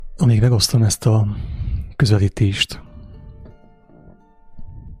Amíg megosztom ezt a közelítést,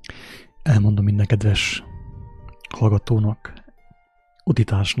 elmondom minden kedves hallgatónak,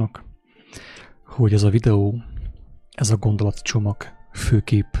 uditásnak, hogy ez a videó, ez a gondolatcsomag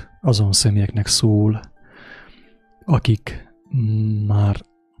főképp azon személyeknek szól, akik már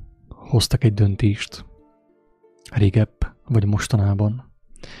hoztak egy döntést, régebb vagy mostanában,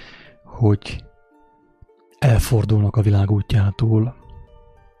 hogy elfordulnak a világ útjától,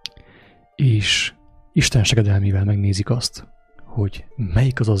 és Isten segedelmével megnézik azt, hogy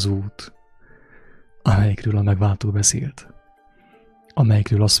melyik az az út, amelyikről a megváltó beszélt,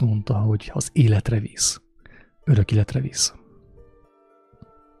 amelyikről azt mondta, hogy az életre visz, örök életre visz.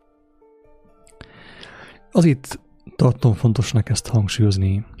 Azért tartom fontosnak ezt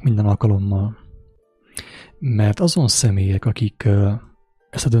hangsúlyozni minden alkalommal, mert azon személyek, akik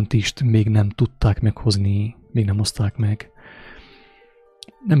ezt a döntést még nem tudták meghozni, még nem hozták meg,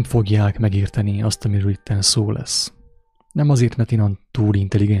 nem fogják megérteni azt, amiről itten szó lesz. Nem azért, mert én túl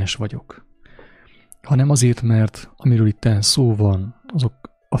intelligens vagyok, hanem azért, mert amiről itten szó van, azok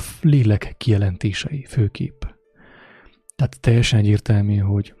a lélek kijelentései főképp. Tehát teljesen egyértelmű,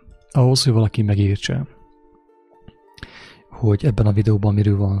 hogy ahhoz, hogy valaki megértse, hogy ebben a videóban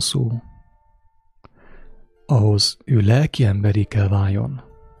miről van szó, ahhoz ő lelki emberé kell váljon.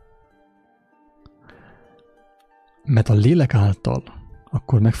 Mert a lélek által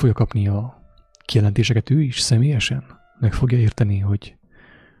akkor meg fogja kapni a kijelentéseket ő is személyesen. Meg fogja érteni, hogy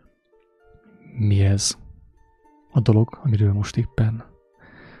mi ez a dolog, amiről most éppen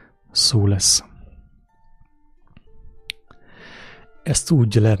szó lesz. Ezt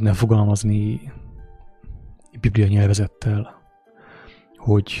úgy lehetne fogalmazni bibliai nyelvezettel,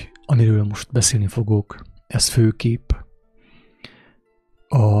 hogy amiről most beszélni fogok, ez főképp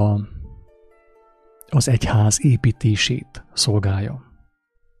az egyház építését szolgálja.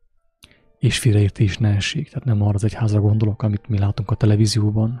 És félreértés ne essék. Tehát nem arra az egyházra gondolok, amit mi látunk a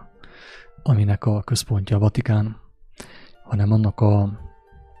televízióban, aminek a központja a Vatikán, hanem annak a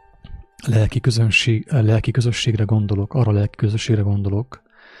lelki közösségre gondolok, arra a lelki közösségre gondolok,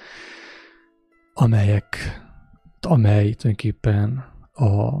 amely tulajdonképpen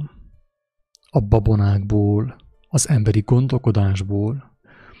a babonákból, az emberi gondolkodásból,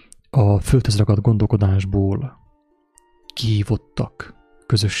 a földhöz ragadt gondolkodásból kihívottak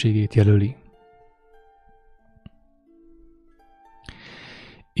közösségét jelöli.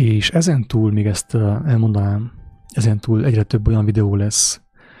 És ezen túl, még ezt elmondanám, ezen túl egyre több olyan videó lesz,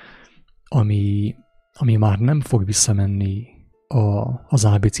 ami már nem fog visszamenni az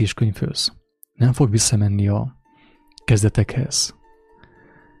ABC-s könyvhöz. Nem fog visszamenni a kezdetekhez.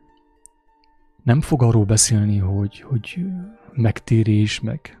 Nem fog arról beszélni, hogy megtérés,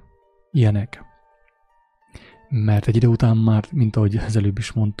 meg ilyenek. Mert egy idő után már, mint ahogy az előbb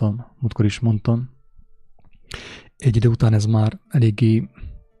is mondtam, múltkor is mondtam, egy idő után ez már eléggé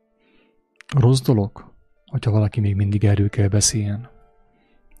rossz dolog, hogyha valaki még mindig erről kell beszéljen.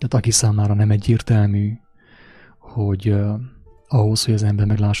 Tehát aki számára nem egyértelmű, hogy ahhoz, hogy az ember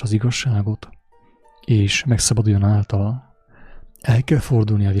meglássa az igazságot, és megszabaduljon általa, el kell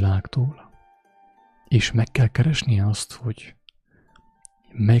fordulni a világtól, és meg kell keresnie azt, hogy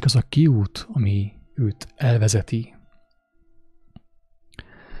melyik az a kiút, ami őt elvezeti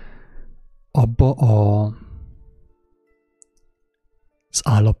abba az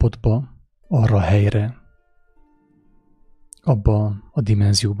állapotba, arra a helyre, abba a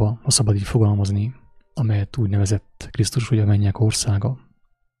dimenzióba, ha szabad így fogalmazni, amelyet úgy nevezett Krisztus, hogy a mennyek országa.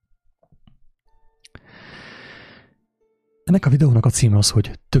 Ennek a videónak a címe az,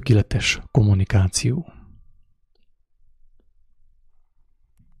 hogy Tökéletes kommunikáció.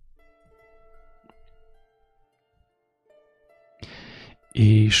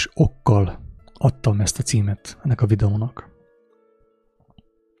 És okkal adtam ezt a címet ennek a videónak.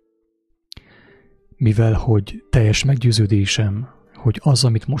 Mivel, hogy teljes meggyőződésem, hogy az,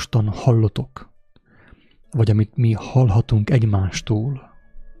 amit mostan hallotok, vagy amit mi hallhatunk egymástól,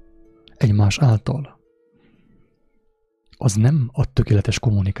 egymás által, az nem a tökéletes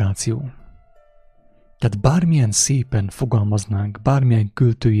kommunikáció. Tehát bármilyen szépen fogalmaznánk, bármilyen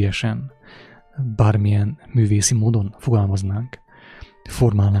költőiesen, bármilyen művészi módon fogalmaznánk,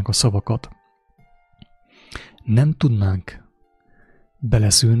 formálnánk a szavakat, nem tudnánk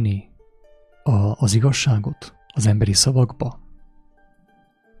beleszűrni az igazságot az emberi szavakba.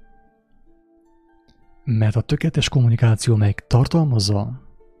 Mert a tökéletes kommunikáció, melyik tartalmazza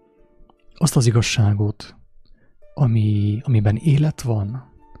azt az igazságot, amiben élet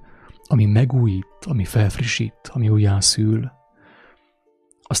van, ami megújít, ami felfrissít, ami újjászül,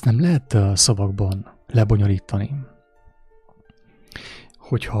 azt nem lehet szavakban lebonyolítani.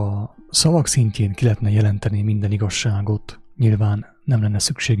 hogyha szavak szintjén ki lehetne jelenteni minden igazságot, nyilván nem lenne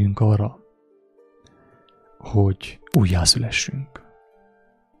szükségünk arra, hogy újjászülessünk.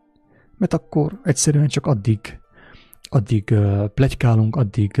 Mert akkor egyszerűen csak addig pletykálunk,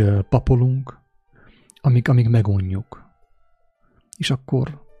 addig papolunk, amíg megunjuk. És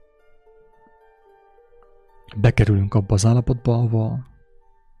akkor bekerülünk abba az állapotba, ahova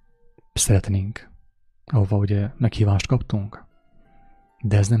szeretnénk, ahova ugye meghívást kaptunk.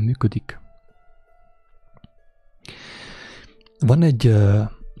 De ez nem működik. Van egy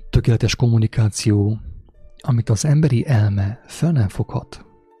tökéletes kommunikáció, amit az emberi elme fel nem foghat,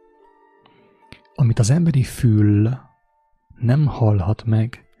 amit az emberi fül nem hallhat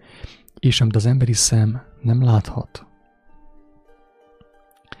meg, és amit az emberi szem nem láthat.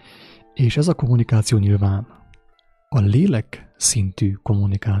 És ez a kommunikáció nyilván a lélek szintű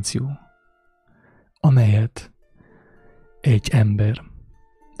kommunikáció, amelyet egy ember,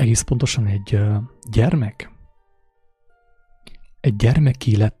 egész pontosan egy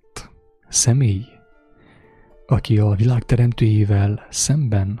gyermeki lett személy, aki a világ teremtőjével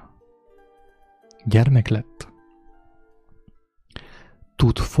szemben gyermek lett,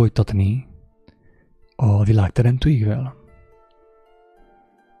 tud folytatni a világ teremtőjével.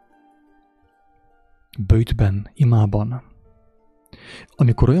 Böjtben, imában,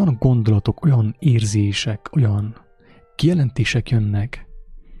 amikor olyan gondolatok, olyan érzések, olyan kijelentések jönnek,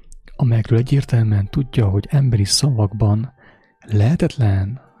 amelyekről egyértelműen tudja, hogy emberi szavakban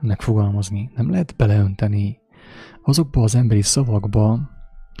lehetetlen megfogalmazni, nem lehet beleönteni azokba az emberi szavakba,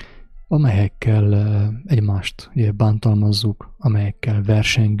 amelyekkel egymást ugye, bántalmazzuk, amelyekkel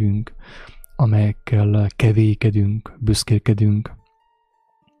versengünk, amelyekkel kevékedünk, büszkélkedünk,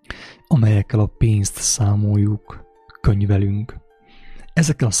 amelyekkel a pénzt számoljuk, könyvelünk.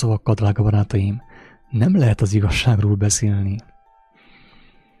 Ezekkel a szavakkal, drága barátaim, nem lehet az igazságról beszélni.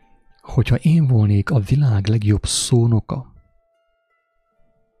 Hogyha én volnék a világ legjobb szónoka,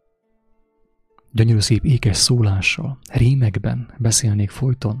 gyönyörű szép ékes szólással, rímekben beszélnék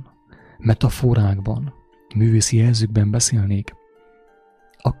folyton, metaforákban, művészi jelzőkben beszélnék,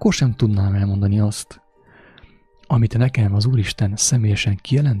 akkor sem tudnám elmondani azt, amit nekem az Úristen személyesen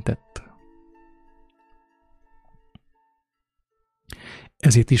kijelentett.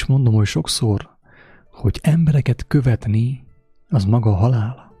 Ezért is mondom, hogy sokszor, hogy embereket követni, az maga a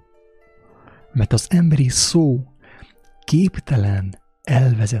halál. Mert az emberi szó képtelen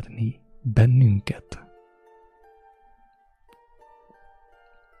elvezetni bennünket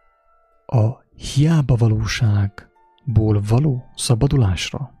a hiába valóságból való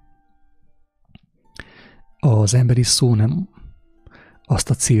szabadulásra. Az emberi szó nem azt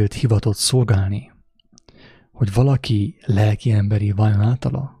a célt hivatott szolgálni, hogy valaki lelki emberi váljon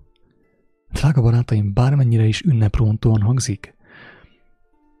általa. Drága barátaim, bármennyire is ünneprontóan hangzik,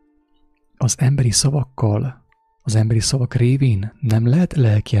 az emberi szavakkal, az emberi szavak révén nem lehet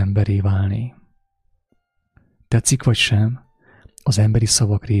lelki emberé válni. Tetszik vagy sem, az emberi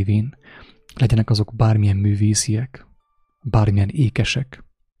szavak révén, legyenek azok bármilyen művésziek, bármilyen ékesek,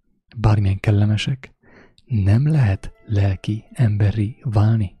 bármilyen kellemesek, nem lehet lelki emberré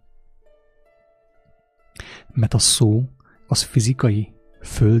válni. Mert a szó az fizikai,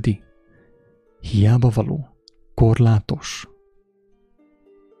 földi, hiába való, korlátos.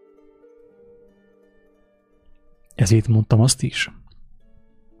 Ezért mondtam azt is,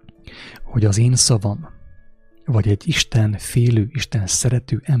 hogy az én szavam, vagy egy Isten félő, Isten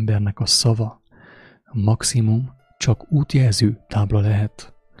szerető embernek a szava maximum csak útjelző tábla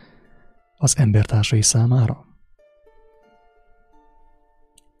lehet az embertársai számára.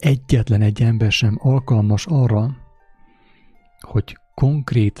 Egyetlen egy ember sem alkalmas arra, hogy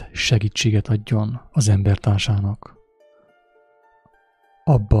konkrét segítséget adjon az embertársának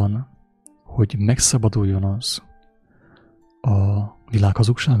abban, hogy megszabaduljon az a világ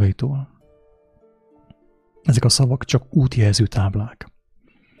hazugságaitól. Ezek a szavak csak útjelző táblák,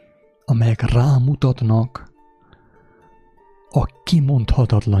 amelyek rámutatnak a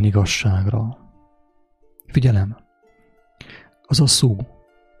kimondhatatlan igazságra. Figyelem! Az a szó,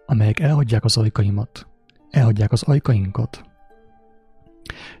 amelyek elhagyják az ajkaimat, elhagyják az ajkainkat,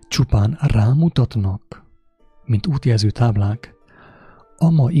 csupán rámutatnak, mint útjelző táblák,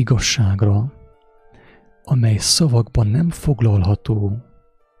 ama igazságra, amely szavakban nem foglalható,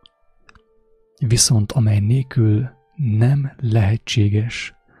 viszont amely nélkül nem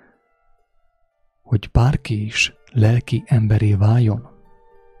lehetséges, hogy bárki is lelki emberé váljon.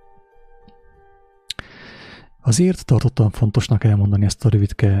 Azért tartottam fontosnak elmondani ezt a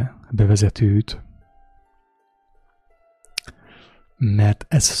rövidke bevezetőt, mert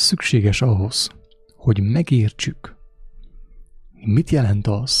ez szükséges ahhoz, hogy megértsük, Mit jelent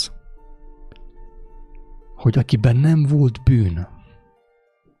az, hogy akiben nem volt bűn,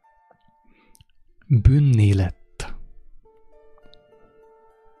 bűnné lett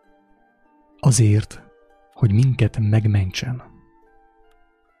azért, hogy minket megmentsen.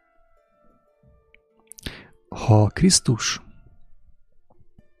 Ha Krisztus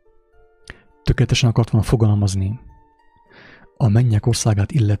tökéletesen akart volna fogalmazni a mennyek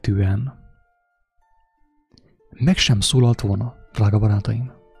országát illetően, meg sem szólalt volna, drága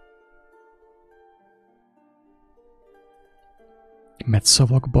barátaim. Mert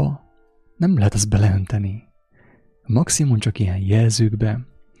szavakba nem lehet ezt beleönteni. Maximum csak ilyen jelzőkbe,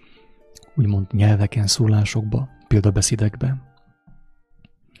 úgymond nyelveken, szólásokba, példabeszédekbe.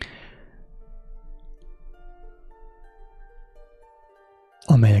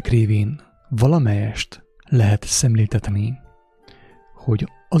 Amelyek révén valamelyest lehet szemléltetni, hogy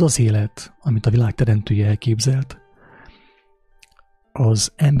az az élet, amit a világ teremtője elképzelt,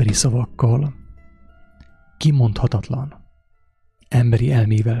 az emberi szavakkal kimondhatatlan, emberi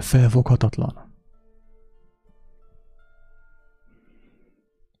elmével felfoghatatlan.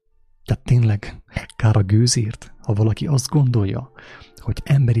 Tehát tényleg kár a gőzért, ha valaki azt gondolja, hogy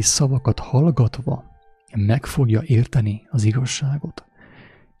emberi szavakat hallgatva meg fogja érteni az igazságot,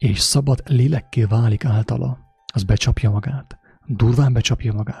 és szabad lélekké válik általa, az becsapja magát, durván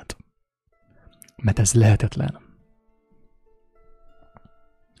becsapja magát, mert ez lehetetlen.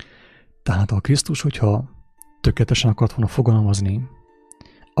 Tehát ha Krisztus, hogyha tökéletesen akart volna fogalmazni,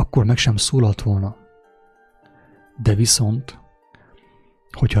 akkor meg sem szólalt volna. De viszont,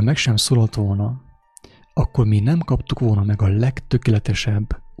 hogyha meg sem szólalt volna, akkor mi nem kaptuk volna meg a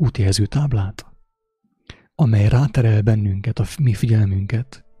legtökéletesebb útjelző táblát, amely ráterel bennünket, a mi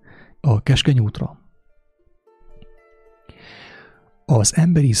figyelmünket a keskeny útra. Az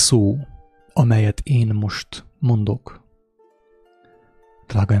emberi szó, amelyet én most mondok,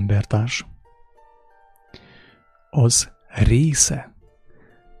 drága embertárs, az része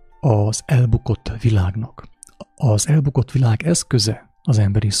az elbukott világnak. Az elbukott világ eszköze az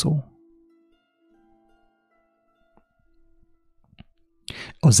emberi szó.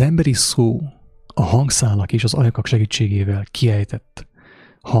 Az emberi szó a hangszálak és az ajkak segítségével kiejtett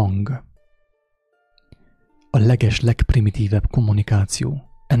hang a legprimitívebb kommunikáció.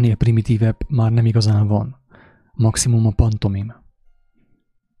 Ennél primitívebb már nem igazán van. Maximum a pantomim,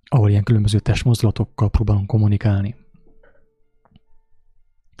 ahol ilyen különböző testmozdulatokkal próbálunk kommunikálni,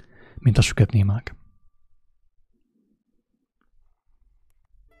 mint a süketnémák.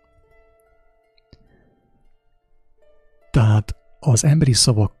 Tehát az emberi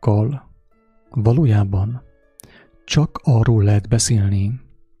szavakkal valójában csak arról lehet beszélni,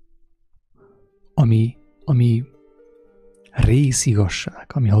 ami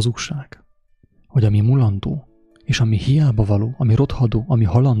részigazság, ami hazugság, vagy ami mulandó, és ami hiába való, ami rothadó, ami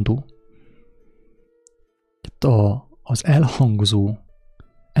halandó. Az elhangzó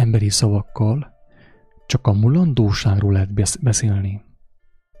emberi szavakkal csak a mulandóságról lehet beszélni.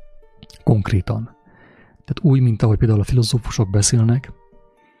 Konkrétan. Tehát úgy, mint ahogy például a filozófusok beszélnek,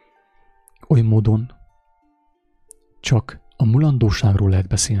 oly módon csak a mulandóságról lehet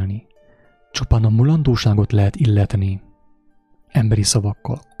beszélni. Csupán a mulandóságot lehet illetni emberi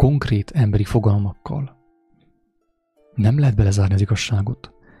szavakkal, konkrét emberi fogalmakkal. Nem lehet belezárni az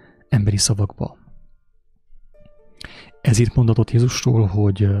igazságot emberi szavakba. Ezért mondatott Jézusról,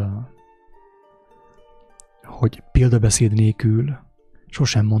 hogy példabeszéd nélkül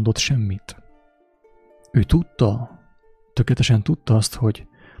sosem mondott semmit. Ő tökéletesen tudta azt, hogy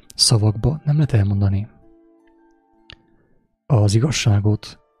szavakba nem lehet elmondani az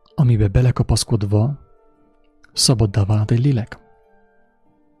igazságot, amibe belekapaszkodva szabaddá vált egy lélek.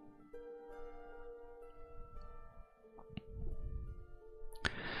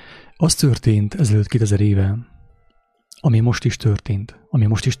 Az történt ezelőtt 2000 éve, ami most is történt, ami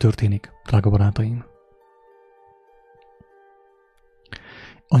most is történik, drága barátaim.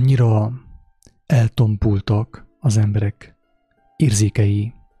 Annyira eltompultak az emberek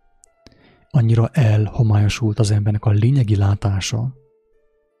érzékei, annyira elhomályosult az embernek a lényegi látása,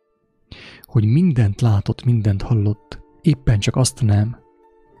 hogy mindent látott, mindent hallott, éppen csak azt nem,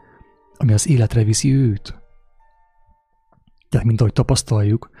 ami az életre viszi őt. Tehát, mint ahogy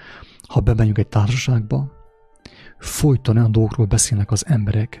tapasztaljuk, ha bemegyünk egy társaságba, folyton olyan dolgokról beszélnek az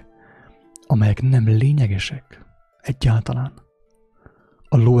emberek, amelyek nem lényegesek egyáltalán.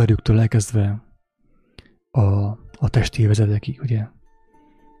 A lóerőktől elkezdve a testi élvezetekig, ugye?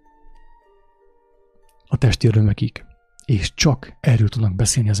 A testi örömökig. És csak erről tudnak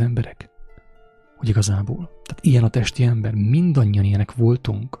beszélni az emberek. Hogy igazából. Tehát ilyen a testi ember. Mindannyian ilyenek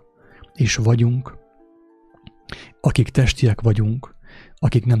voltunk, és vagyunk, akik testiek vagyunk,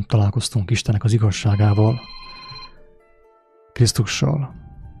 akik nem találkoztunk Istennek az igazságával, Krisztussal.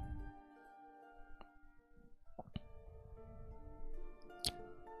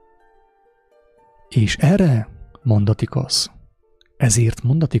 És erre mondatik az, ezért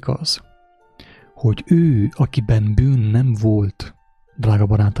mondatik az, hogy ő, akiben bűn nem volt, drága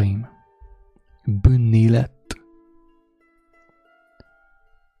barátaim, bűnné lett.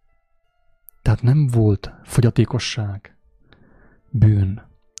 Tehát nem volt fogyatékosság, bűn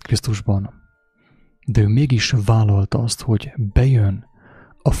Krisztusban, de ő mégis vállalta azt, hogy bejön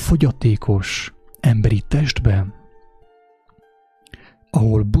a fogyatékos emberi testbe,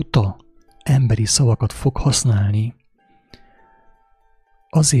 ahol buta emberi szavakat fog használni,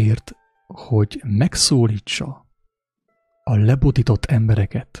 azért, hogy megszólítsa a lebutított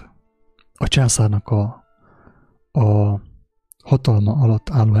embereket, a császárnak a hatalma alatt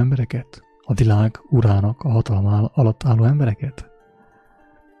álló embereket, a világ urának a hatalma alatt álló embereket.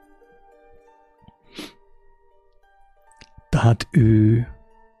 Tehát ő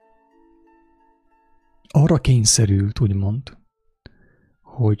arra kényszerült, úgymond,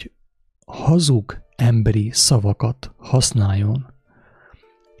 hogy hazug emberi szavakat használjon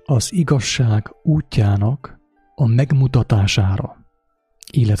az igazság útjának a megmutatására,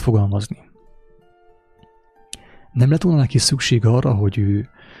 így lehet fogalmazni. Nem lett volna neki szükség arra, hogy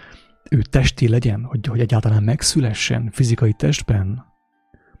ő testi legyen, hogy egyáltalán megszülessen fizikai testben,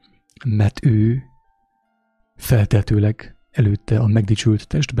 mert ő feltehetőleg előtte a megdicsült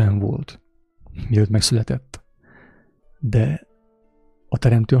testben volt, mielőtt megszületett. De a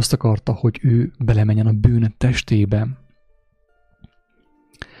teremtő azt akarta, hogy ő belemenjen a bűn testébe,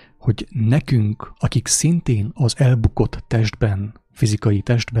 hogy nekünk, akik szintén az elbukott testben, fizikai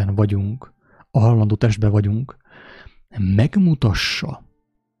testben vagyunk, a halandó testben vagyunk, megmutassa,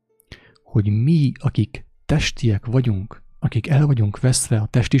 hogy mi, akik testiek vagyunk, akik el vagyunk veszve a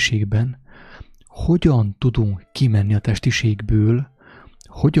testiségben, hogyan tudunk kimenni a testiségből,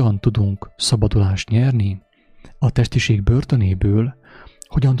 hogyan tudunk szabadulást nyerni a testiség börtönéből,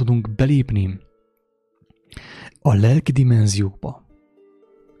 hogyan tudunk belépni a lelki dimenziókba,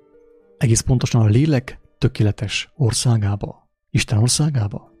 egész pontosan a lélek tökéletes országába, Isten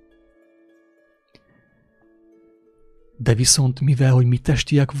országába. De viszont mivel, hogy mi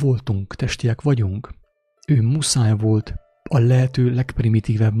testiek voltunk, testiek vagyunk, ő muszáj volt a lehető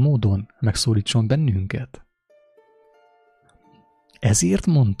legprimitívebb módon megszólítson bennünket. Ezért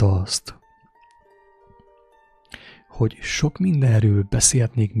mondta azt, hogy sok mindenről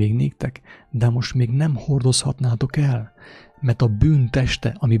beszélhetnék még néktek, de most még nem hordozhatnátok el, mert a bűn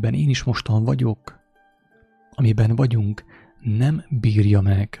teste, amiben én is mostan vagyok, amiben vagyunk, nem bírja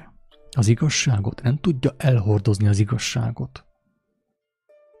meg az igazságot, nem tudja elhordozni az igazságot.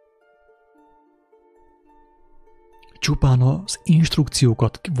 Csupán az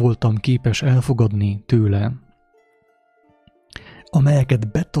instrukciókat voltam képes elfogadni tőle,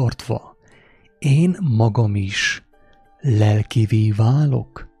 amelyeket betartva én magam is lelkivé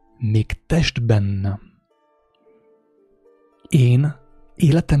válok, még testben nem. Én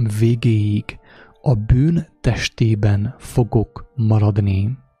életem végéig a bűn testében fogok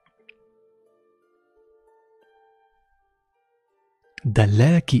maradni, de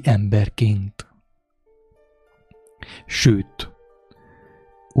lelki emberként. Sőt,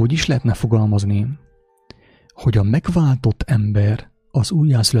 úgy is lehetne fogalmazni, hogy a megváltott ember, az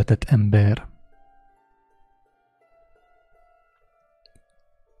újjászületett ember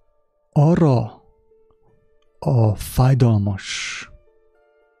arra a fájdalmas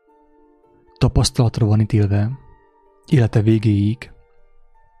tapasztalatra van ítélve élete végéig,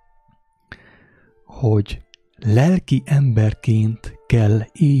 hogy lelki emberként kell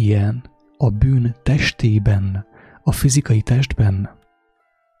éljen a bűn testében, a fizikai testben.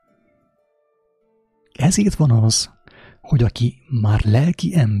 Ezért van az, hogy aki már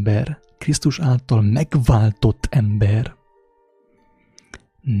lelki ember, Krisztus által megváltott ember,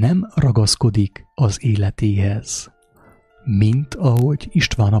 nem ragaszkodik az életéhez, mint ahogy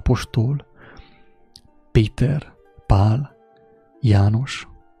István apostol, Péter, Pál, János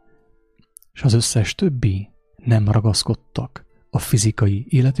és az összes többi nem ragaszkodtak a fizikai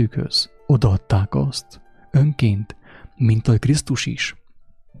életükhöz, odaadták azt önként, mint ahogy Krisztus is.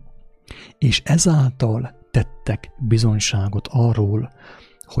 És ezáltal tettek bizonyságot arról,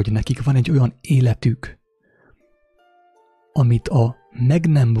 hogy nekik van egy olyan életük, amit a meg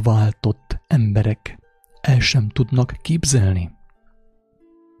nem váltott emberek el sem tudnak képzelni.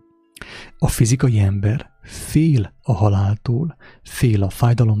 A fizikai ember fél a haláltól, fél a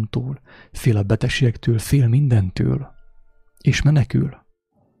fájdalomtól, fél a betegségektől, fél mindentől, és menekül.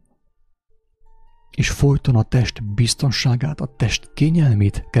 és folyton a test biztonságát, a test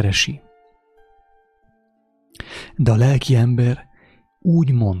kényelmét keresi. De a lelki ember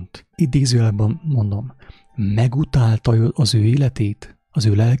úgymond, idézőjelben mondom, megutálta az ő életét, az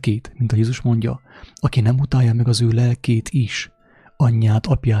ő lelkét, mint a Jézus mondja, aki nem utálja meg az ő lelkét is, anyját,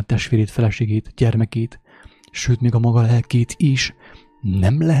 apját, testvérét, feleségét, gyermekét, sőt még a maga lelkét is,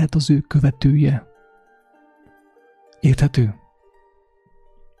 nem lehet az ő követője. Érthető?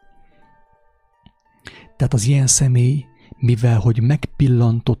 Tehát az ilyen személy, mivel hogy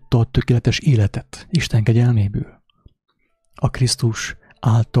megpillantotta a tökéletes életet Isten kegyelméből, a Krisztus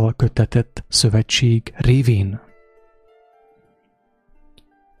által kötetett szövetség révén,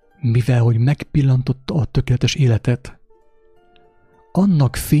 mivel hogy megpillantotta a tökéletes életet,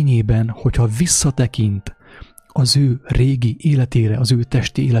 annak fényében, hogyha visszatekint az ő régi életére, az ő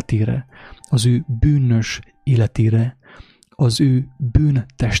testi életére, az ő bűnös életére, az ő bűn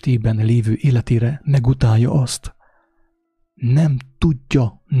testében lévő életére, megutálja azt. Nem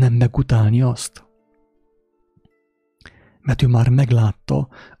tudja nem megutálni azt. Mert ő már meglátta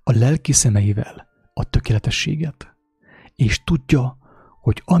a lelki szemeivel a tökéletességet. És tudja,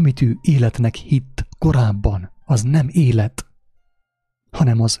 hogy amit ő életnek hitt korábban, az nem élet,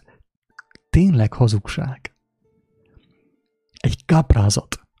 hanem az tényleg hazugság. Egy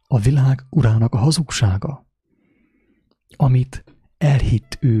káprázat, a világ urának a hazugsága, amit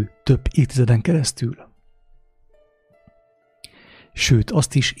elhitt ő több évtizeden keresztül. Sőt,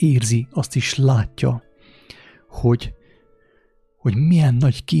 azt is érzi, azt is látja, hogy milyen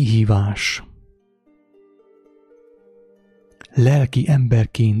nagy kihívás lelki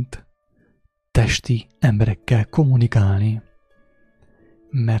emberként testi emberekkel kommunikálni,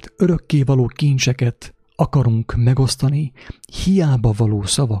 mert örökkévaló kincseket akarunk megosztani hiába való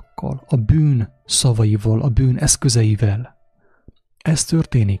szavakkal, a bűn szavaival, a bűn eszközeivel. Ez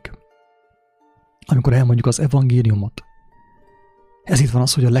történik, amikor elmondjuk az evangéliumot. Ez itt van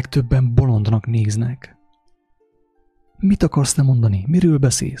az, hogy a legtöbben bolondnak néznek. Mit akarsz te mondani? Miről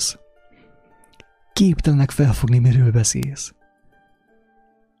beszélsz? Képtelenek felfogni, miről beszélsz.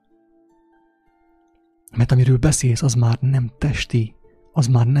 Mert amiről beszélsz, az már nem testi, az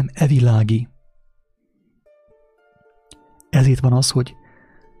már nem evilági. Ezért van az,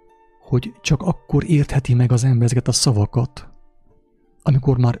 hogy csak akkor értheti meg az ember ezeket a szavakat,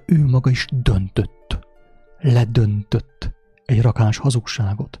 amikor már ő maga is ledöntött egy rakás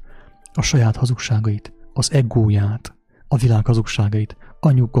hazugságot, a saját hazugságait, az egóját, a világ hazugságait,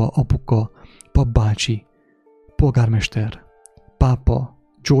 anyuka, apuka, papbácsi, polgármester, pápa,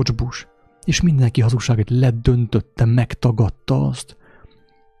 George Bush, és mindenki hazugságait ledöntötte, megtagadta azt.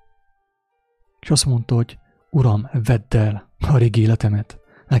 És azt mondta, hogy Uram, vedd el a régi életemet,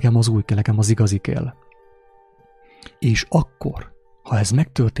 nekem az új kell, nekem az igazi kell. És akkor, ha ez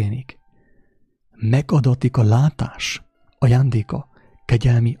megtörténik, megadatik a látás ajándéka,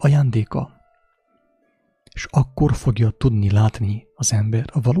 kegyelmi ajándéka, és akkor fogja tudni látni az ember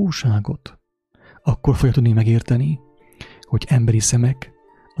a valóságot. Akkor fogja tudni megérteni, hogy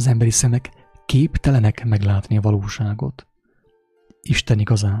az emberi szemek képtelenek meglátni a valóságot. Isten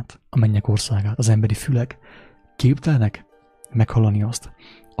igazát, a mennyek országát, az emberi fülek képtelenek meghallani azt.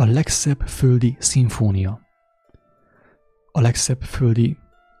 A legszebb földi szimfónia, a legszebb földi,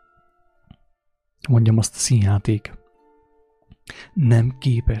 mondjam azt, színjáték nem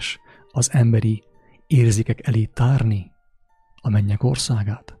képes az emberi érzékek elé tárni a mennyek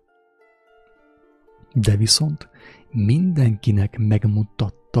országát. De viszont mindenkinek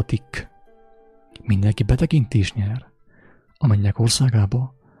megmutattatik, mindenki betekintést nyer a mennyek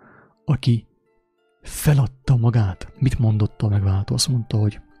országába, aki feladta magát. Mit mondott a megváltó? Azt mondta,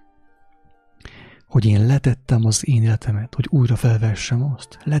 hogy én letettem az én életemet, hogy újra felvessem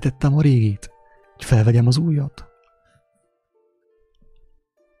azt. Letettem a régit, hogy felvegyem az újat.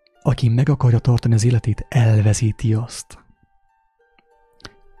 Aki meg akarja tartani az életét, elveszíti azt.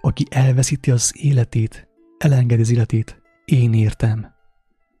 Aki elveszíti az életét, elengedi az életét, én értem.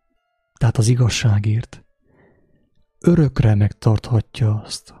 Tehát az igazságért. Örökre megtarthatja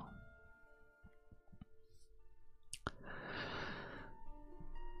azt.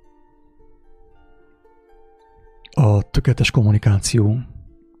 A tökéletes kommunikáció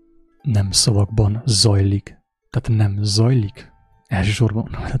nem szavakban zajlik. Tehát nem zajlik.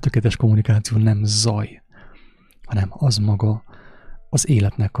 Elsősorban a tökéletes kommunikáció nem zaj, hanem az maga az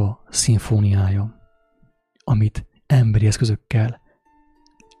életnek a szimfóniája, amit emberi eszközökkel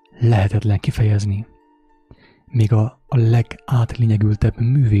lehetetlen kifejezni. Még a legátlinyegültebb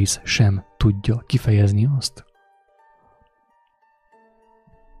művész sem tudja kifejezni azt.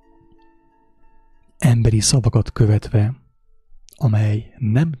 Emberi szavakat követve amely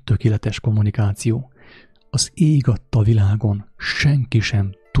nem tökéletes kommunikáció, az ég adta világon senki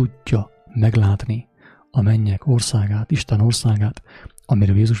sem tudja meglátni a mennyek országát, Isten országát,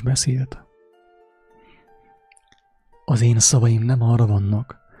 amiről Jézus beszélt. Az én szavaim nem arra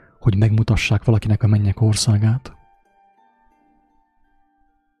vannak, hogy megmutassák valakinek a mennyek országát,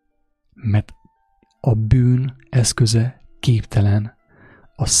 mert a bűn eszköze képtelen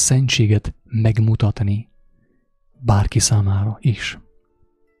a szentséget megmutatni bárki számára is.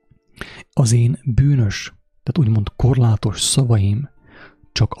 Az én bűnös, tehát úgymond korlátos szavaim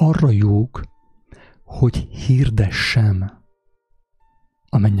csak arra jók, hogy hirdessem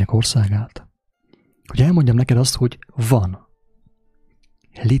a mennyek országát. Hogy elmondjam neked azt, hogy van,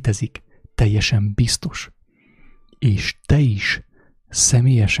 létezik, teljesen biztos, és te is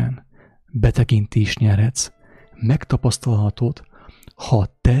személyesen betekintést nyerhetsz, megtapasztalhatod,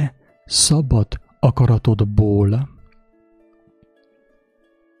 ha te szabad akaratodból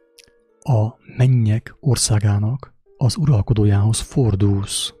a mennyek országának az uralkodójához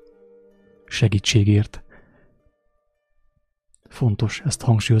fordulsz segítségért. Fontos ezt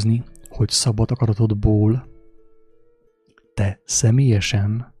hangsúlyozni, hogy szabad akaratodból te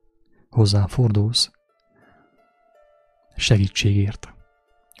személyesen hozzáfordulsz segítségért.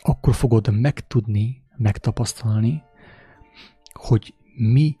 Akkor fogod megtudni, megtapasztalni, hogy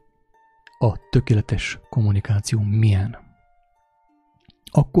mi a tökéletes kommunikáció milyen.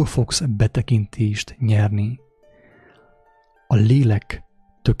 Akkor fogsz betekintést nyerni a lélek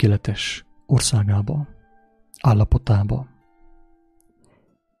tökéletes országába, állapotába.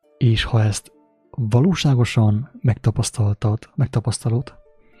 És ha ezt valóságosan megtapasztalod,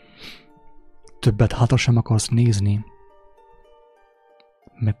 többet hátra sem akarsz nézni,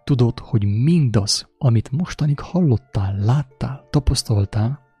 mert tudod, hogy mindaz, amit mostanig hallottál, láttál,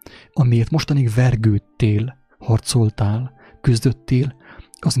 tapasztaltál, amiért mostanig vergődtél, harcoltál, küzdöttél,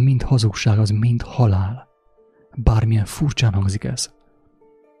 az mind hazugság, az mind halál. Bármilyen furcsán hangzik ez.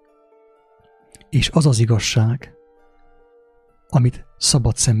 És az az igazság, amit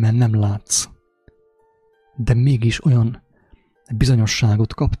szabad szemmel nem látsz, de mégis olyan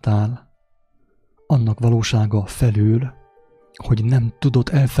bizonyosságot kaptál annak valósága felül, hogy nem tudod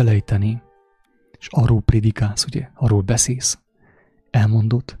elfelejteni, és arról prédikálsz, ugye, arról beszélsz,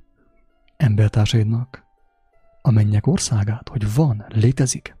 elmondod embertársaidnak a mennyek országát, hogy van,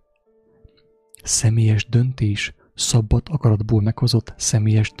 létezik. Személyes döntés, szabad akaratból meghozott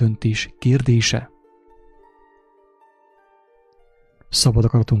személyes döntés kérdése. Szabad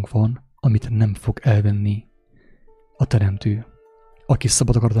akaratunk van, amit nem fog elvenni a Teremtő, aki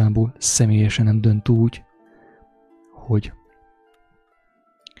szabad akaratából személyesen nem dönt úgy, hogy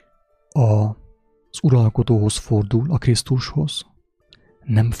az uralkodóhoz fordul, a Krisztushoz,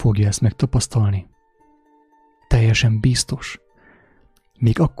 nem fogja ezt megtapasztalni. Teljesen biztos.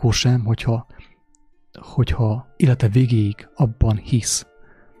 Még akkor sem, hogyha élete végéig abban hisz,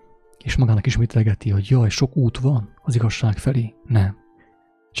 és magának ismételgeti, hogy jaj, sok út van az igazság felé. Nem.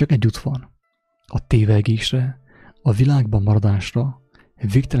 Csak egy út van. A tévegésre, a világban maradásra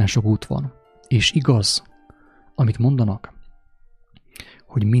végtelen sok út van. És igaz, amit mondanak,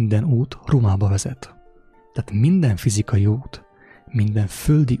 hogy minden út Rómába vezet. Tehát minden fizikai út, minden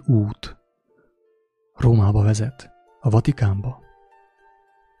földi út Rómába vezet, a Vatikánba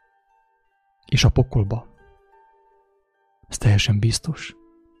és a pokolba. Ez teljesen biztos.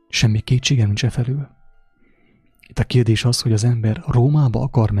 Semmi kétségem nincs e felül. Itt a kérdés az, hogy az ember Rómába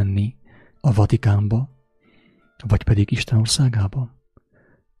akar menni, a Vatikánba, vagy pedig Isten országába,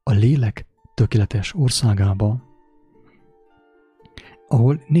 a lélek tökéletes országába,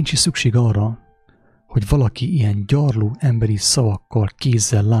 ahol nincs is szükség arra, hogy valaki ilyen gyarló emberi szavakkal,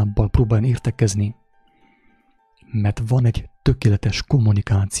 kézzel, lábbal próbáljon értekezni, mert van egy tökéletes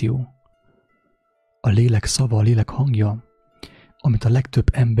kommunikáció. A lélek szava, a lélek hangja, amit a legtöbb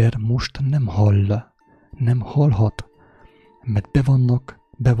ember most nem hall, nem hallhat, mert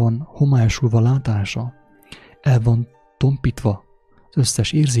be van homályosulva látása, el van tompítva az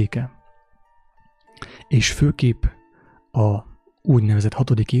összes érzéke, és főképp a úgynevezett 6.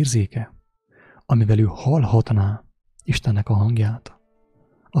 érzéke, amivel ő hallhatná Istennek a hangját,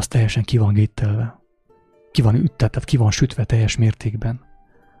 az teljesen ki van géttelve, ki van üttet, tehát ki van sütve teljes mértékben.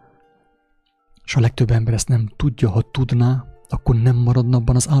 És a legtöbb ember ezt nem tudja, ha tudná, akkor nem maradna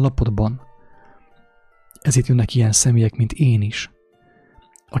abban az állapotban. Ezért jönnek ilyen személyek, mint én is,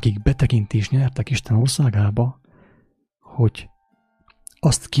 akik betekintést nyertek Isten országába, hogy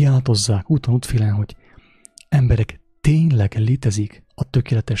azt kiáltozzák úton útfélen, hogy emberek, tényleg létezik a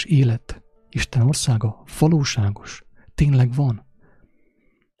tökéletes élet, Isten országa valóságos, tényleg van.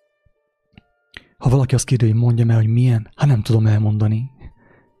 Ha valaki azt kérdezi, hogy mondjam el, hogy milyen, hát nem tudom elmondani.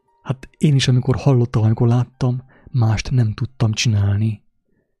 Hát én is, amikor hallottam, amikor láttam, mást nem tudtam csinálni,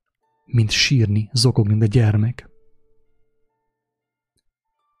 mint sírni, zokogni, de gyermek.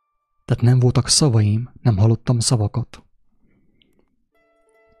 Tehát nem voltak szavaim, nem hallottam szavakat,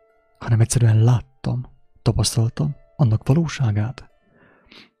 hanem egyszerűen láttam, tapasztaltam annak valóságát.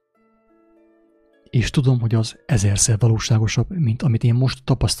 És tudom, hogy az ezerszer valóságosabb, mint amit én most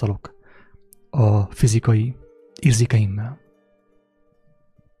tapasztalok a fizikai érzékeimmel.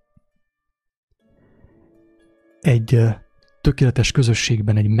 Egy tökéletes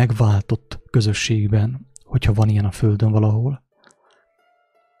közösségben, egy megváltott közösségben, hogyha van ilyen a Földön valahol,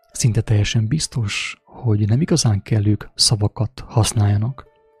 szinte teljesen biztos, hogy nem igazán kell ők szavakat használjanak,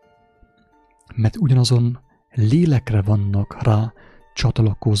 mert ugyanazon lélekre vannak rá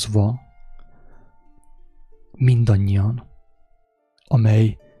csatlakozva mindannyian,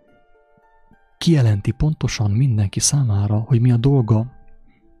 amely kijelenti pontosan mindenki számára, hogy mi a dolga.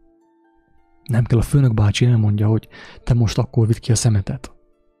 Nem kell a főnök bácsi elmondja, hogy te most akkor vidd ki a szemetet.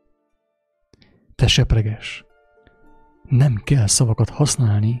 Te sepreges. Nem kell szavakat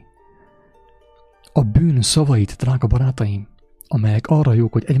használni. A bűn szavait, drága barátaim, amelyek arra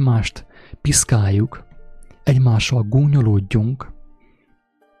jók, hogy egymást piszkáljuk, egymással gúnyolódjunk,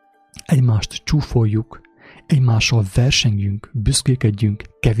 egymást csúfoljuk, egymással versengjünk, büszkékedjünk,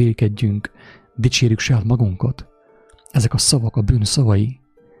 kevélkedjünk, dicsérjük saját magunkat. Ezek a szavak, a bűn szavai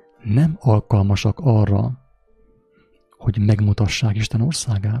nem alkalmasak arra, hogy megmutassák Isten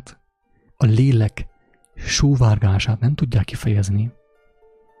országát. A lélek sóvárgását nem tudják kifejezni.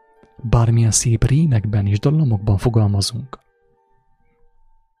 Bármilyen szép rímekben és dallamokban fogalmazunk.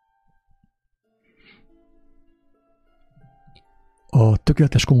 A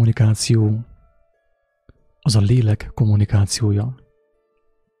tökéletes kommunikáció az a lélek kommunikációja.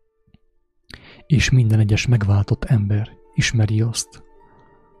 És minden egyes megváltott ember ismeri azt.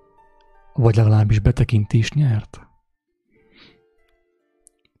 Vagy legalábbis betekintést nyert.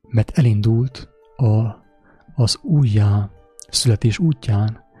 Mert elindult az újjá születés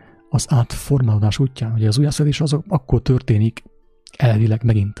útján, az átformálódás útján. Ugye az újjászületés az akkor történik elvileg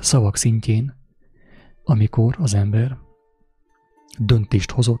megint szavak szintjén, amikor az ember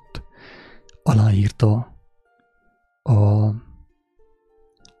döntést hozott, aláírta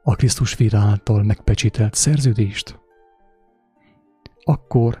a Krisztus vére által megpecsételt szerződést,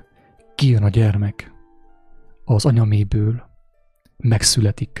 akkor kijön a gyermek az anyaméből,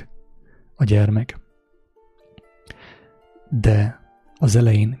 megszületik a gyermek. De az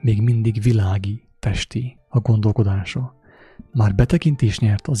elején még mindig világi, testi a gondolkodása. Már betekintést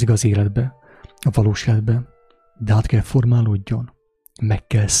nyert az igaz életbe, a valós életbe, de át kell formálódjon, meg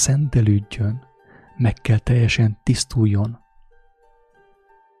kell szentelődjön, meg kell teljesen tisztuljon.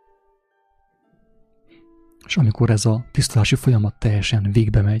 És amikor ez a tisztulási folyamat teljesen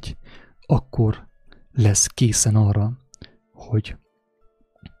végbe megy, akkor lesz készen arra, hogy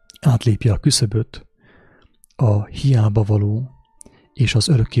átlépje a küszöböt a hiába való és az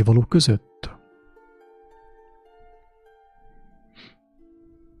örökké való között.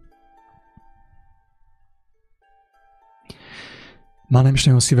 Már nem is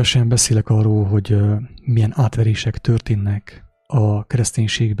nagyon szívesen beszélek arról, hogy milyen átverések történnek a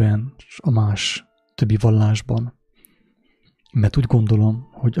kereszténységben és a más többi vallásban. Mert úgy gondolom,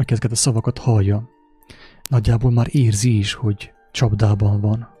 hogy aki ezeket a szavakat hallja, nagyjából már érzi is, hogy csapdában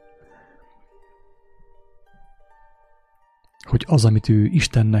van. Hogy az, amit ő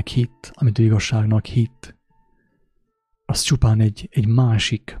Istennek hitt, amit ő igazságnak hitt, az csupán egy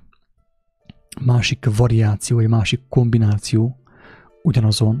másik variáció, egy másik kombináció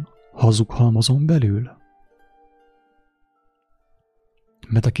ugyanazon hazug halmazon belül.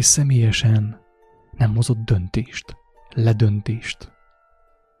 Mert aki személyesen nem hozott döntést, ledöntést,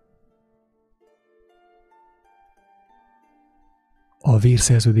 a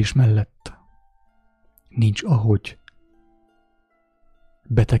vérszerződés mellett nincs ahogy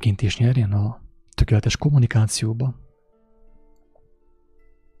betekintést nyerjen a tökéletes kommunikációba.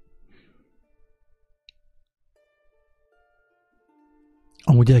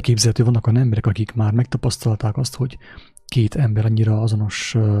 Amúgy elképzelhető, vannak olyan emberek, akik már megtapasztalták azt, hogy két ember annyira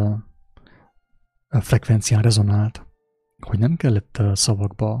azonos frekvencián rezonált, hogy nem kellett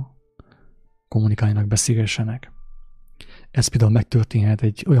szavakba kommunikáljanak, beszélgessenek. Ez például megtörténhet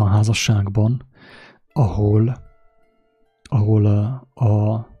egy olyan házasságban, ahol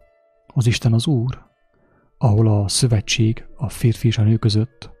az Isten az Úr, ahol a szövetség a férfi és a nő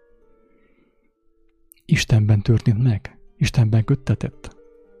között Istenben történt meg, Istenben köttetett.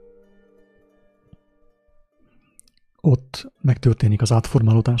 ott megtörténik az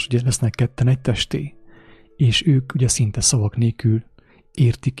átformálódás, ugye lesznek ketten egy testé, és ők ugye szinte szavak nélkül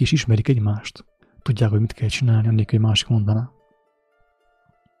értik és ismerik egymást. Tudják, hogy mit kell csinálni, annélkül, hogy másik mondaná.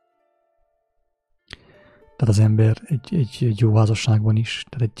 Tehát az ember egy jó házasságban is,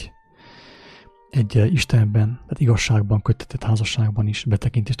 tehát egy Istenben, tehát igazságban köttetett házasságban is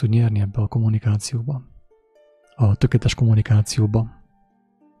betekintést tud nyerni ebbe a kommunikációba. A tökéletes kommunikációba.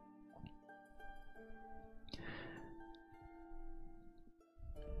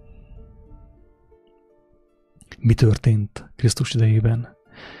 Mi történt Krisztus idejében?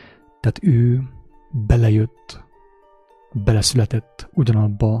 Tehát ő belejött, beleszületett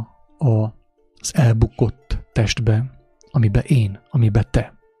ugyanabba az elbukott testbe, amibe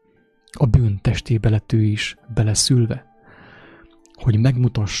te. A bűn testébe lett ő is beleszülve. Hogy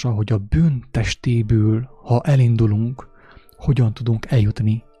megmutassa, hogy a bűn testéből, ha elindulunk, hogyan tudunk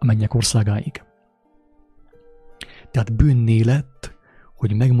eljutni a mennyek országáig. Tehát bűnné lett,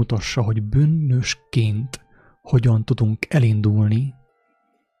 hogy megmutassa, hogy bűnösként hogyan tudunk elindulni,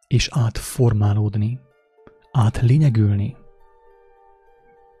 és átformálódni, átlényegülni.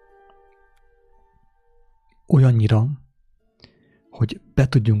 Olyannyira, hogy be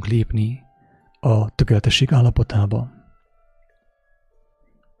tudjunk lépni a tökéletesség állapotába.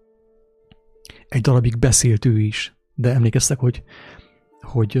 Egy darabig beszélt ő is, de emlékeztek,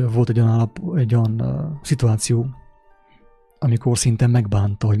 hogy volt egy olyan szituáció, amikor szinte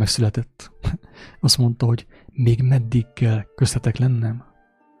megbánta, hogy megszületett. Azt mondta, hogy még meddig kell köztetek lennem?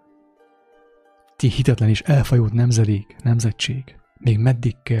 Ti hitetlen és elfajult nemzetség. Még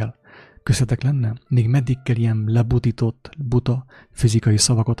meddig kell köztetek lennem? Még meddig kell ilyen lebutított, buta fizikai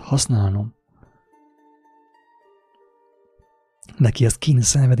szavakat használnom? Neki ez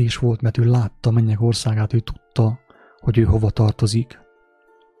kínszenvedés volt, mert ő látta a mennyek országát, ő tudta, hogy ő hova tartozik.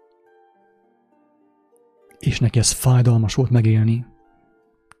 És neki ez fájdalmas volt megélni.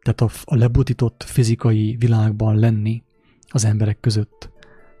 Tehát a lebutított fizikai világban lenni az emberek között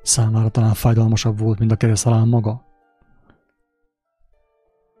számára talán fájdalmasabb volt, mint a kereszthalál maga.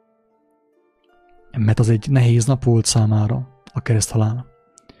 Mert az egy nehéz nap volt számára, a kereszthalál,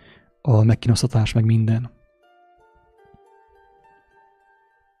 a megkínoztatás, meg minden.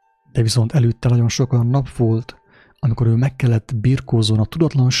 De viszont előtte nagyon sok olyan nap volt, amikor ő meg kellett birkózzon a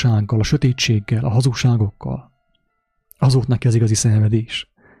tudatlansággal, a sötétséggel, a hazugságokkal. Az volt neki az igazi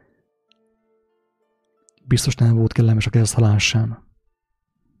szenvedés. Biztos nem volt kellemes a kereszthalál sem.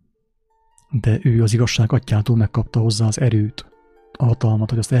 De ő az igazság atyától megkapta hozzá az erőt, a hatalmat,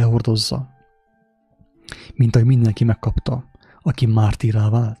 hogy azt elhordozza. Mint ahogy mindenki megkapta, aki mártírá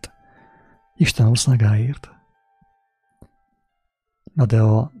vált. Isten országáért. Na de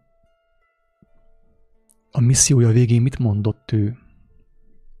a missziója végén mit mondott ő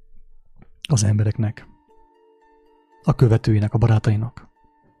az embereknek, a követőinek, a barátainak?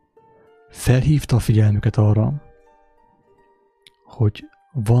 Felhívta a figyelmüket arra, hogy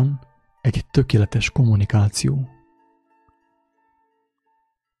van egy tökéletes kommunikáció,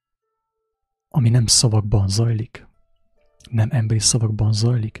 ami nem szavakban zajlik, nem emberi szavakban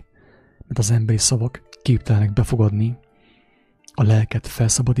zajlik, mert az emberi szavak képtelenek befogadni a lelket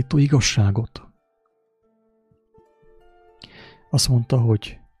felszabadító igazságot. Azt mondta,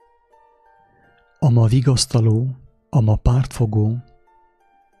 hogy ama vigasztaló, ama pártfogó,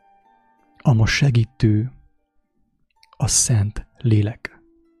 ama segítő, a Szent Lélek,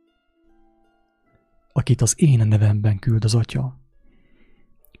 akit az én nevemben küld az Atya.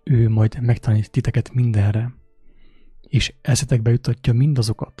 Ő majd megtanít titeket mindenre, és eszetekbe jutatja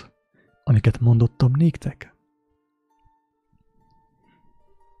mindazokat, amiket mondottam néktek.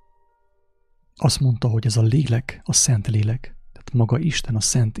 Azt mondta, hogy ez a lélek, a Szent Lélek, tehát maga Isten, a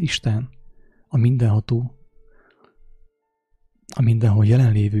Szent Isten, a mindenható, a mindenhol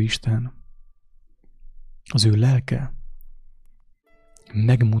jelenlévő Isten, az ő lelke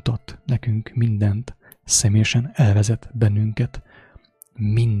megmutat nekünk mindent, személyesen elvezet bennünket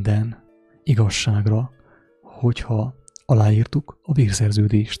minden igazságra, hogyha aláírtuk a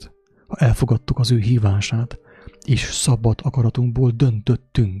vérszerződést, ha elfogadtuk az ő hívását, és szabad akaratunkból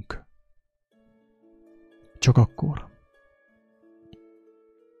döntöttünk. Csak akkor.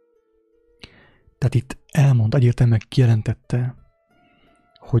 Tehát itt egyértelműen kijelentette,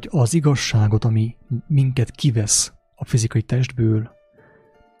 hogy az igazságot, ami minket kivesz a fizikai testből,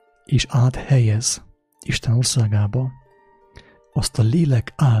 és áthelyez Isten országába, azt a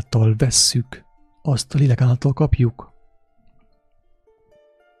lélek által vesszük, azt a lélek által kapjuk.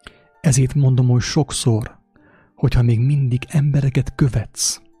 Ezért mondom, hogy sokszor, hogyha még mindig embereket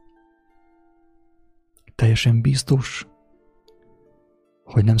követsz, teljesen biztos,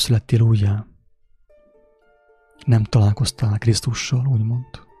 hogy nem születtél újjá. Nem találkoztál Krisztussal, úgymond.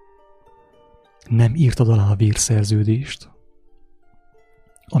 Nem írtad alá a vérszerződést,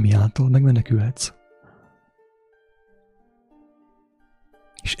 ami által megmenekülhetsz.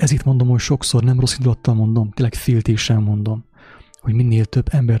 És ezért mondom, hogy sokszor nem rossz indulattal mondom, tényleg féltéssel mondom, hogy minél több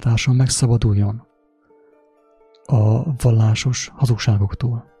embertársam megszabaduljon a vallásos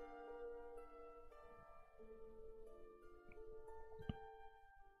hazugságoktól.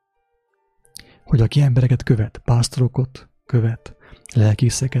 Hogy aki embereket követ, pásztorokat követ,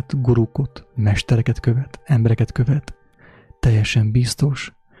 lelkészeket, gurukot, mestereket követ, embereket követ, teljesen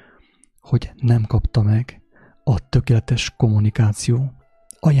biztos, hogy nem kapta meg a tökéletes kommunikáció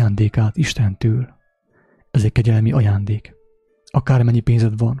ajándékát Istentől. Ez egy kegyelmi ajándék. Akármennyi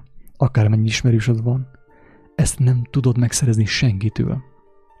pénzed van, akármennyi ismerősöd van, ezt nem tudod megszerezni senkitől.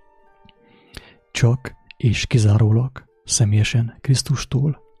 Csak és kizárólag személyesen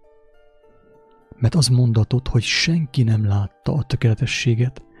Krisztustól. Mert az mondatot, hogy senki nem látta a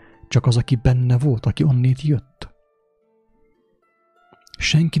tökéletességet, csak az, aki benne volt, aki onnét jött.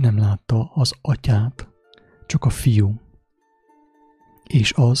 Senki nem látta az atyát, csak a fiú.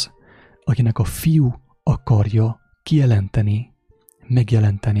 És az, akinek a fiú akarja kijelenteni,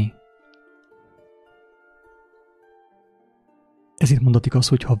 megjelenteni. Ezért mondatik az,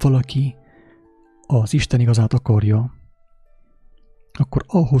 hogy ha valaki az Isten igazát akarja, akkor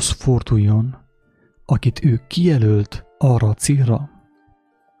ahhoz forduljon, akit ő kijelölt arra a célra,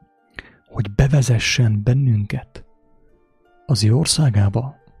 hogy bevezessen bennünket az ő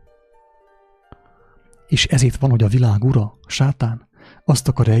országába. És ezért van, hogy a világ ura, sátán, azt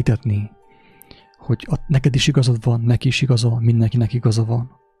akar ejtetni, hogy neked is igazad van, neki is igaza van, mindenkinek igaza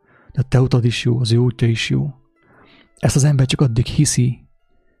van. De a te utad is jó, az ő útja is jó. Ezt az ember csak addig hiszi,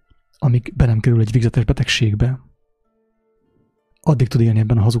 amíg be nem kerül egy végzetes betegségbe. Addig tud élni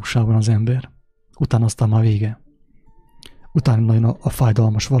ebben a hazugságban az ember. Utána aztán már vége. Utána nagyon a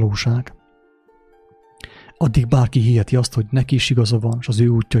fájdalmas valóság. Addig bárki hiheti azt, hogy neki is igaza van, és az ő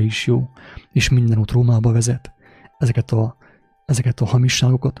útja is jó, és minden út Rómába vezet. Ezeket a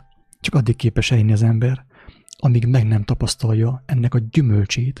hamisságokat csak addig képes elhinni az ember, amíg meg nem tapasztalja ennek a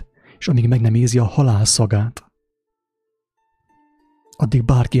gyümölcsét, és amíg meg nem érzi a halál szagát. Addig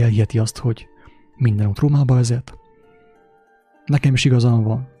bárki elhiheti azt, hogy minden út Rómába vezet. Nekem is igazam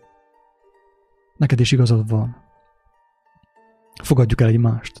van. Neked is igazad van. Fogadjuk el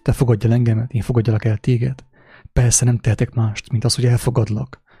egymást. Te fogadj el engemet, én fogadjalak el téged. Persze nem tehetek mást, mint az, hogy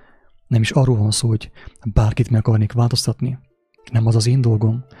elfogadlak. Nem is arról van szó, hogy bárkit meg akarnék változtatni. Nem az az én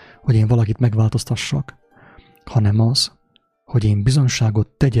dolgom, hogy én valakit megváltoztassak, hanem az, hogy én bizonyságot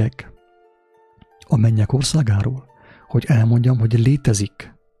tegyek a mennyek országáról, hogy elmondjam, hogy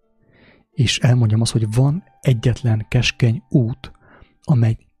létezik, és elmondjam azt, hogy van egyetlen keskeny út,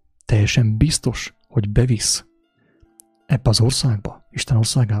 amely teljesen biztos, hogy bevisz ebbe az országba, Isten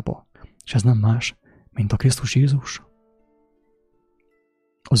országába, és ez nem más, mint a Krisztus Jézus.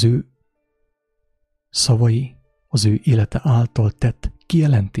 Az ő szavai, az ő élete által tett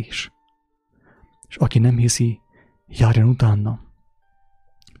kijelentés. És aki nem hiszi, járjon utána.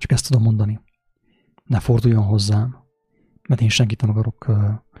 Csak ezt tudom mondani. Ne forduljon hozzám, mert én senkit nem akarok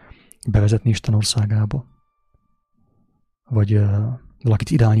bevezetni Isten országába. Vagy valakit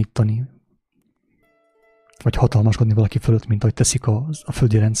irányítani. Vagy hatalmaskodni valaki fölött, mint ahogy teszik a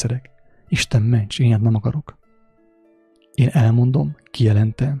földi rendszerek. Isten ments, én ilyet nem akarok. Én elmondom,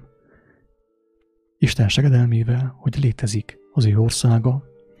 kijelentem, Isten segedelmével, hogy létezik az ő országa,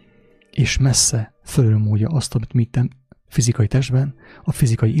 és messze fölülmúlja azt, amit mi itt fizikai testben, a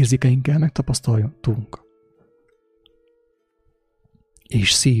fizikai érzékeinkkel megtapasztaltunk.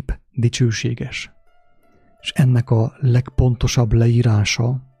 És szép, dicsőséges. És ennek a legpontosabb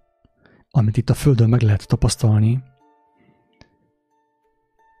leírása, amit itt a Földön meg lehet tapasztalni,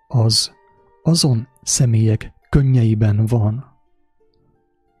 az azon személyek könnyeiben van,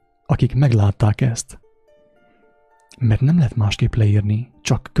 akik meglátták ezt. Mert nem lehet másképp leírni,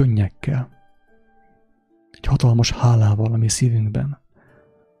 csak könnyekkel. Egy hatalmas hálával a mi szívünkben,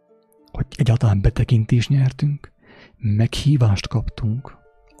 hogy egyáltalán betekintést nyertünk, meghívást kaptunk,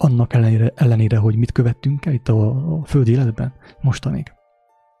 annak ellenére, hogy mit követtünk el itt a földi életben mostanig.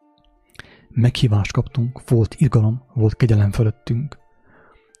 Meghívást kaptunk, volt irgalom, volt kegyelem fölöttünk,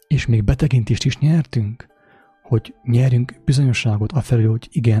 és még betekintést is nyertünk, hogy nyerjünk bizonyosságot afelől, hogy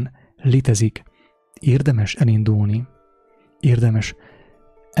igen, létezik, érdemes elindulni, érdemes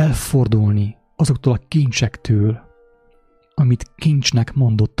elfordulni azoktól a kincsektől, amit kincsnek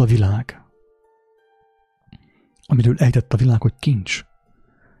mondott a világ. Amiről ejtett a világ, hogy kincs.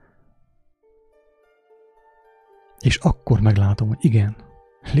 És akkor meglátom, hogy igen,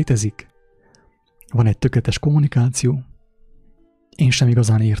 létezik, van egy tökéletes kommunikáció, én sem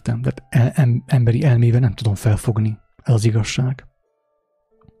igazán értem, de emberi elmével nem tudom felfogni, ez az igazság.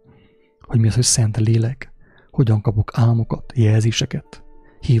 Hogy mi az, hogy szent lélek, hogyan kapok álmokat, jelzéseket,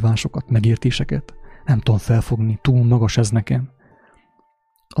 hívásokat, megértéseket, nem tudom felfogni, túl magas ez nekem.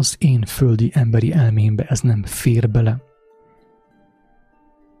 Az én földi emberi elmémbe ez nem fér bele.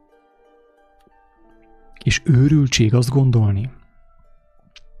 És őrültség azt gondolni,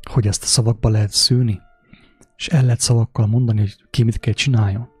 hogy ezt szavakba lehet szőni, és el lehet szavakkal mondani, hogy ki mit kell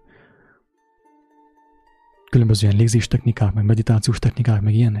csináljon. Különböző ilyen légzéstechnikák, meg meditációs technikák,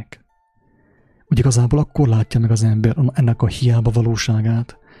 meg ilyenek. Úgy igazából akkor látja meg az ember ennek a hiába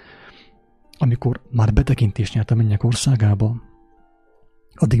valóságát, amikor már betekintést nyert a mennyek országába.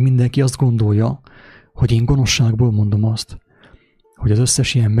 Addig mindenki azt gondolja, hogy én gonoszságból mondom azt, hogy az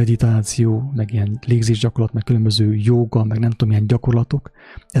összes ilyen meditáció, meg ilyen légzésgyakorlat, meg különböző jóga, meg nem tudom, milyen gyakorlatok,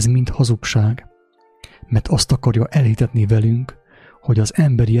 ez mind hazugság, mert azt akarja elhitetni velünk, hogy az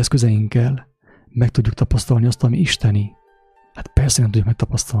emberi eszközeinkkel meg tudjuk tapasztalni azt, ami isteni. Hát persze nem tudjuk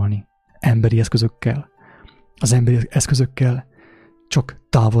megtapasztalni. Emberi eszközökkel. Az emberi eszközökkel csak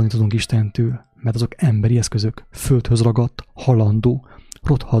távolni tudunk Istentől, mert azok emberi eszközök, földhöz ragadt, halandó,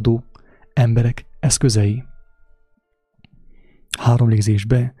 rothadó emberek eszközei. 3 légzés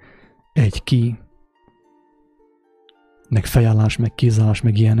be, 1 ki, meg fejállás, meg kézállás,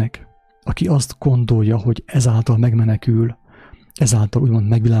 meg ilyenek. Aki azt gondolja, hogy ezáltal megmenekül, ezáltal úgymond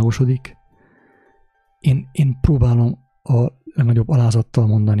megvilágosodik, én próbálom a legnagyobb alázattal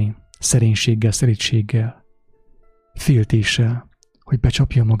mondani, szerénységgel, szerítséggel, féltéssel, hogy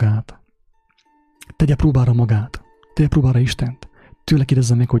becsapja magát. Tegye próbára magát, tegye próbára Istent. Tőle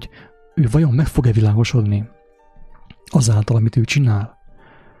kérdezze meg, hogy ő vajon meg fog-e világosodni azáltal, amit ő csinál,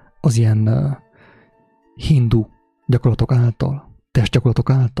 az ilyen hindu gyakorlatok által, testgyakorlatok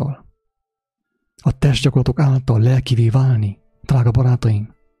által. A testgyakorlatok által lelkivé válni, drága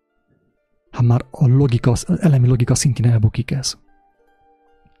barátaim. Hát már a logika, az elemi logika szintén elbukik ez.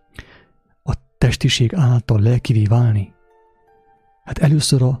 A testiség által lelkivé válni. Hát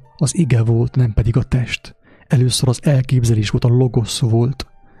először az ige volt, nem pedig a test. Először az elképzelés volt, a logosz volt,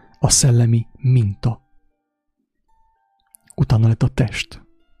 a szellemi minta. Utána lett a test.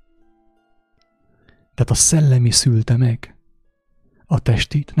 Tehát a szellemi szülte meg a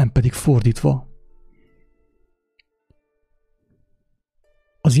testit, nem pedig fordítva.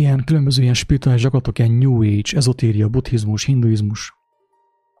 Az ilyen különböző ilyen spirituális gyakorlatok, ilyen New Age, ezotéria, buddhizmus, hinduizmus,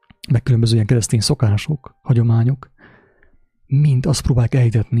 meg különböző ilyen keresztény szokások, hagyományok, mind azt próbálják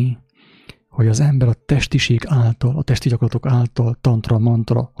elhitetni, hogy az ember a testiség által, a testi gyakorlatok által, tantra,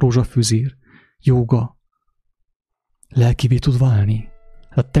 mantra, rózsafűzér, jóga, lelkivé tud válni.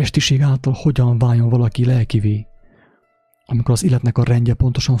 A testiség által hogyan váljon valaki lelkivé? Amikor az életnek a rendje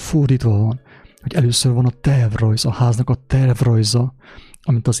pontosan fordítva van, hogy először van a tervrajz, a háznak a tervrajza,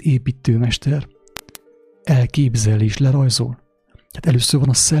 amit az építőmester elképzel és lerajzol. Tehát először van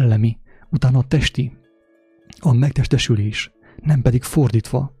a szellemi, utána a testi, a megtestesülés, nem pedig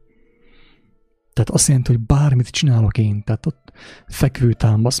fordítva. Tehát azt jelenti, hogy bármit csinálok én, tehát ott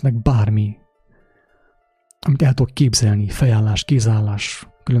fekvőtámasz, meg bármi, amit el tudok képzelni, fejállás, kézállás,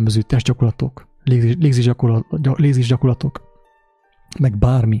 különböző testgyakorlatok, légzésgyakorlatok, meg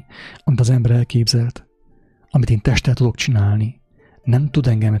bármi, amit az ember elképzelt, amit én testtel tudok csinálni, nem tud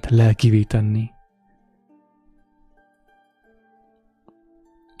engemet lelkivé tenni.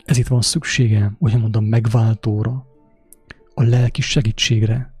 Ezért van szükségem, hogy mondom, megváltóra, a lelki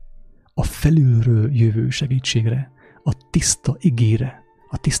segítségre, a felülről jövő segítségre, a tiszta igére,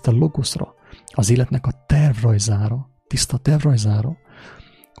 a tiszta logoszra, az életnek a tervrajzára, tiszta tervrajzára,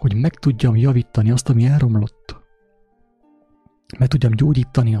 hogy meg tudjam javítani azt, ami elromlott. Meg tudjam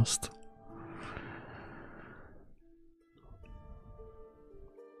gyógyítani azt.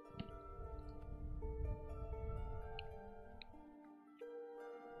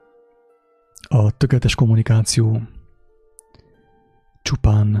 A tökéletes kommunikáció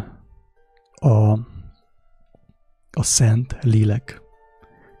csupán a szent lélek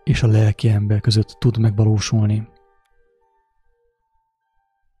és a lelki ember között tud megvalósulni.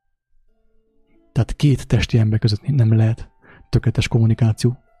 Tehát 2 testi ember között nem lehet tökéletes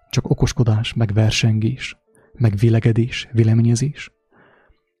kommunikáció, csak okoskodás, meg versengés, meg vélegedés, véleményezés.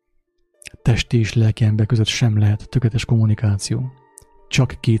 Testi és lelki ember között sem lehet tökéletes kommunikáció.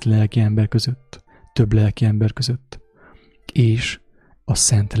 Csak 2 lelki ember között, több lelki ember között, és a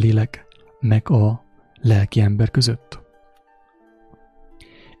szent lélek meg a lelki ember között.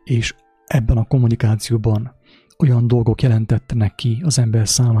 És ebben a kommunikációban olyan dolgok jelentettenek ki az ember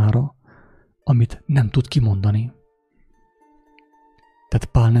számára, amit nem tud kimondani. Tehát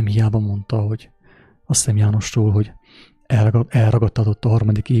Pál nem hiába mondta, hogy azt hiszem Jánosról, hogy elragadtatott a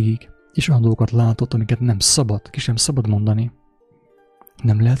harmadik égig, és olyan dolgokat látott, amiket nem szabad, ki sem szabad mondani.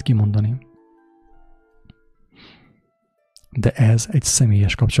 Nem lehet kimondani. De ez egy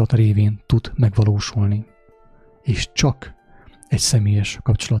személyes kapcsolat révén tud megvalósulni. És csak egy személyes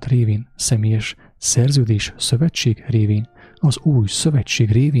kapcsolat révén, személyes szerződés, szövetség révén, az új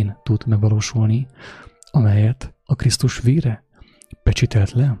szövetség révén tud megvalósulni, amelyet a Krisztus vére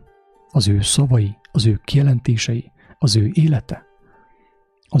pecsitelt le, az ő szavai, az ő kijelentései, az ő élete,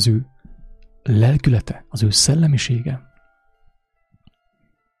 az ő lelkülete, az ő szellemisége.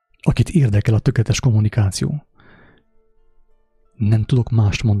 Akit érdekel a tökéletes kommunikáció, nem tudok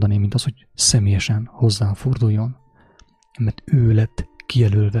mást mondani, mint az, hogy személyesen hozzám forduljon, mert ő lett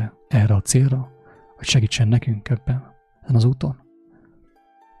kijelölve erre a célra, hogy segítsen nekünk ebben az úton.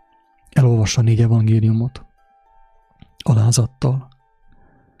 Elolvassa a 4 evangéliumot alázattal,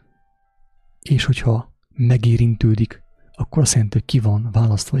 és hogyha megérintődik, akkor azt jelenti, hogy ki van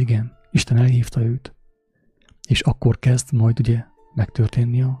választva, igen, Isten elhívta őt. És akkor kezd majd ugye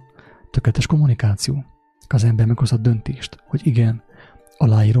megtörténni a tökéletes kommunikáció. Az ember meghozza a döntést, hogy igen,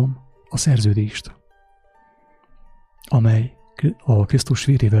 aláírom a szerződést, amely a Krisztus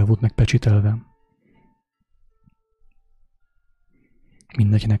vérével volt megpecsitelve.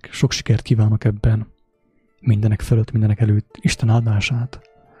 Mindenkinek sok sikert kívánok ebben, mindenek fölött, mindenek előtt Isten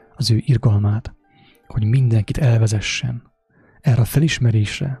áldását, az ő irgalmát, hogy mindenkit elvezessen erre a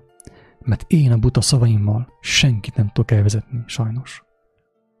felismerésre, mert én a buta szavaimmal senkit nem tudok elvezetni, sajnos.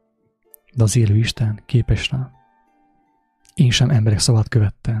 De az élő Isten képes rá. Én sem emberek szavát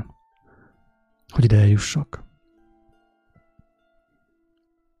követtem, hogy ide eljussak.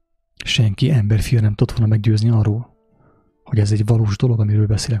 Senki emberfia nem tudott volna meggyőzni arról, hogy ez egy valós dolog, amiről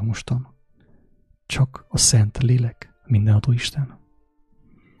beszélek mostan. Csak a Szent Lélek, mindenható Isten.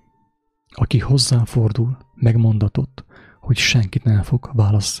 Aki hozzám fordul, megmondatott, hogy senkit nem fog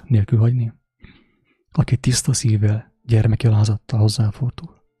válasz nélkül hagyni. Aki tiszta szívvel, gyermeki alázattal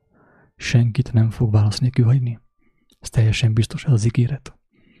hozzáfordul, senkit nem fog válasz nélkül hagyni. Ez teljesen biztos, ez az ígéret.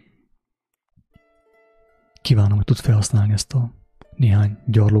 Kívánom, hogy tud felhasználni ezt a néhány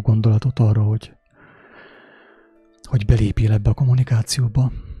gyarló gondolatot arra, hogy belépjél ebbe a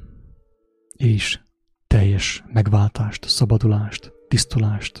kommunikációba, és teljes megváltást, szabadulást,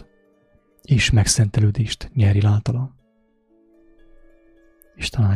 tisztulást és megszentelődést nyerjél általa. Isten